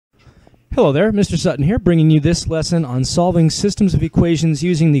Hello there, Mr. Sutton here, bringing you this lesson on solving systems of equations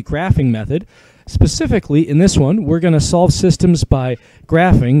using the graphing method. Specifically, in this one, we're going to solve systems by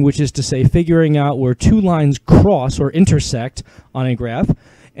graphing, which is to say figuring out where two lines cross or intersect on a graph.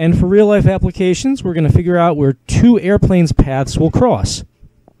 And for real-life applications, we're going to figure out where two airplanes' paths will cross.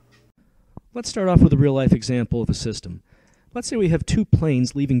 Let's start off with a real-life example of a system. Let's say we have two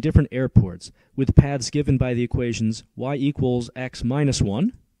planes leaving different airports with paths given by the equations y equals x minus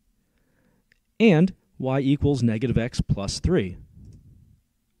 1 and y equals negative x plus 3.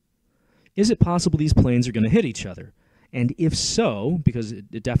 Is it possible these planes are going to hit each other? And if so, because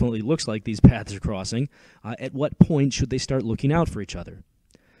it definitely looks like these paths are crossing, at what point should they start looking out for each other?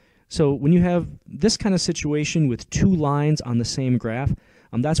 So when you have this kind of situation with two lines on the same graph,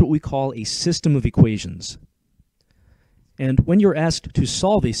 that's what we call a system of equations. And when you're asked to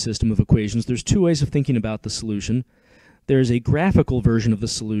solve a system of equations, there's two ways of thinking about the solution. There's a graphical version of the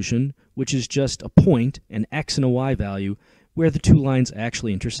solution, which is just a point, an x and a y value, where the two lines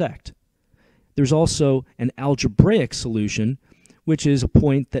actually intersect. There's also an algebraic solution, which is a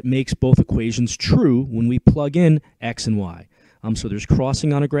point that makes both equations true when we plug in x and y. So there's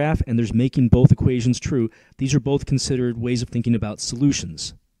crossing on a graph, and there's making both equations true. These are both considered ways of thinking about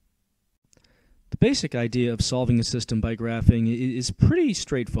solutions. The basic idea of solving a system by graphing is pretty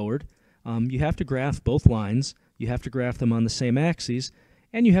straightforward. You have to graph both lines, you have to graph them on the same axes,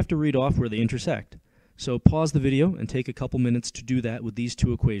 and you have to read off where they intersect. So pause the video and take a couple minutes to do that with these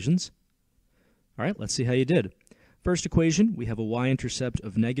two equations. All right, let's see how you did. First equation, we have a y-intercept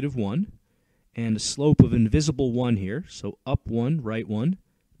of negative 1 and a slope of invisible 1 here, so up 1, right 1.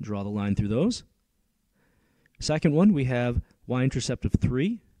 Draw the line through those. Second one, we have y-intercept of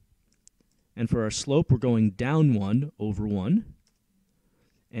 3. And for our slope, we're going down 1 over 1.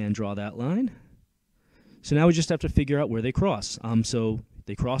 And draw that line. So now we just have to figure out where they cross. So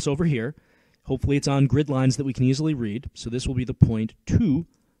they cross over here. Hopefully it's on grid lines that we can easily read. So this will be the point 2,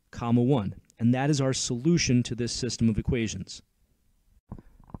 comma 1. And that is our solution to this system of equations.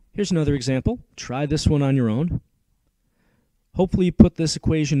 Here's another example. Try this one on your own. Hopefully you put this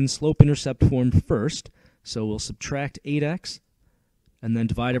equation in slope-intercept form first. So we'll subtract 8x and then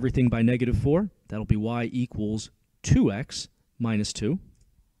divide everything by negative 4. That'll be y equals 2x minus 2.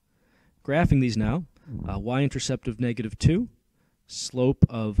 Graphing these now, y-intercept of negative 2, slope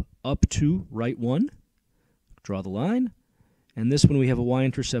of up 2, right 1. Draw the line. And this one we have a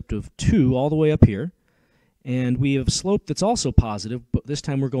y-intercept of 2 all the way up here. And we have a slope that's also positive, but this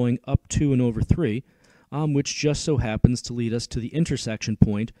time we're going up 2 and over 3, which just so happens to lead us to the intersection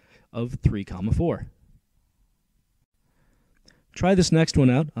point of 3, comma 4. Try this next one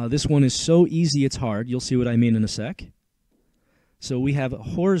out. This one is so easy it's hard. You'll see what I mean in a sec. So we have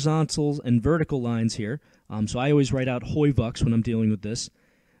horizontal and vertical lines here. So I always write out hoivux when I'm dealing with this.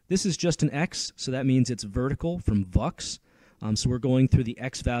 This is just an x, so that means it's vertical from vux. So we're going through the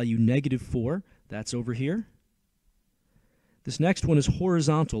x value negative 4. That's over here. This next one is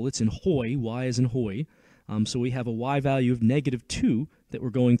horizontal. It's in hoi. Y is in hoi. So we have a y value of negative 2 that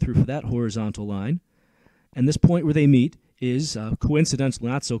we're going through for that horizontal line. And this point where they meet is, coincidentally,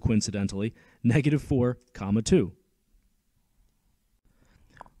 not so coincidentally, negative 4, comma 2.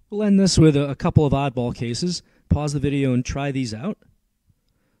 We'll end this with a couple of oddball cases. Pause the video and try these out.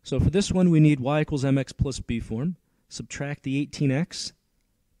 So for this one, we need y equals mx plus b form. Subtract the 18x.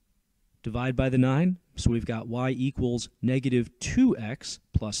 Divide by the 9. So we've got y equals negative 2x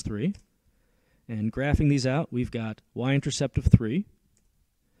plus 3. And graphing these out, we've got y-intercept of 3.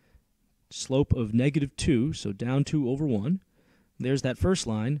 Slope of negative 2, so down 2 over 1. There's that first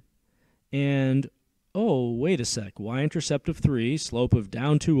line. And, oh, wait a sec. Y-intercept of 3, slope of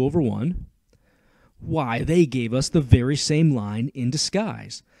down 2 over 1. Why, they gave us the very same line in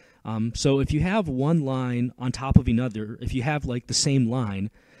disguise. So if you have one line on top of another, if you have like the same line,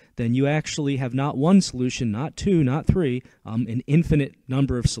 then you actually have not one solution, not two, not three, an infinite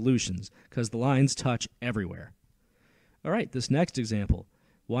number of solutions, because the lines touch everywhere. All right, this next example.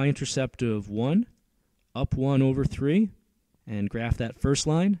 Y-intercept of 1, up 1 over 3, and graph that first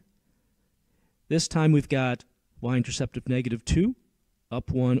line. This time we've got y-intercept of negative 2, up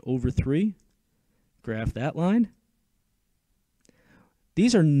 1 over 3, graph that line.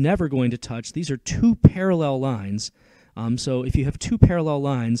 These are never going to touch. These are two parallel lines. So if you have two parallel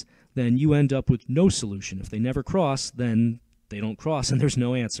lines, then you end up with no solution. If they never cross, then they don't cross and there's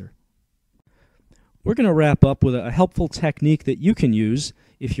no answer. We're going to wrap up with a helpful technique that you can use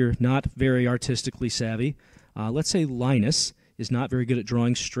if you're not very artistically savvy. Let's say Linus is not very good at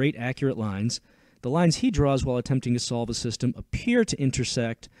drawing straight, accurate lines. The lines he draws while attempting to solve a system appear to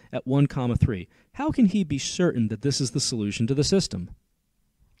intersect at 1, 3. How can he be certain that this is the solution to the system?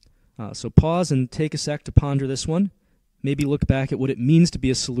 So pause and take a sec to ponder this one. Maybe look back at what it means to be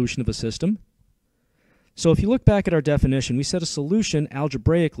a solution of a system. So if you look back at our definition, we said a solution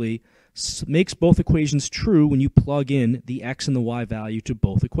algebraically makes both equations true when you plug in the x and the y value to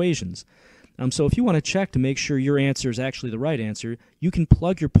both equations. So if you want to check to make sure your answer is actually the right answer, you can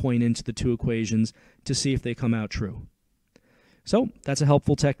plug your point into the two equations to see if they come out true. So that's a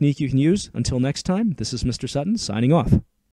helpful technique you can use. Until next time, this is Mr. Sutton signing off.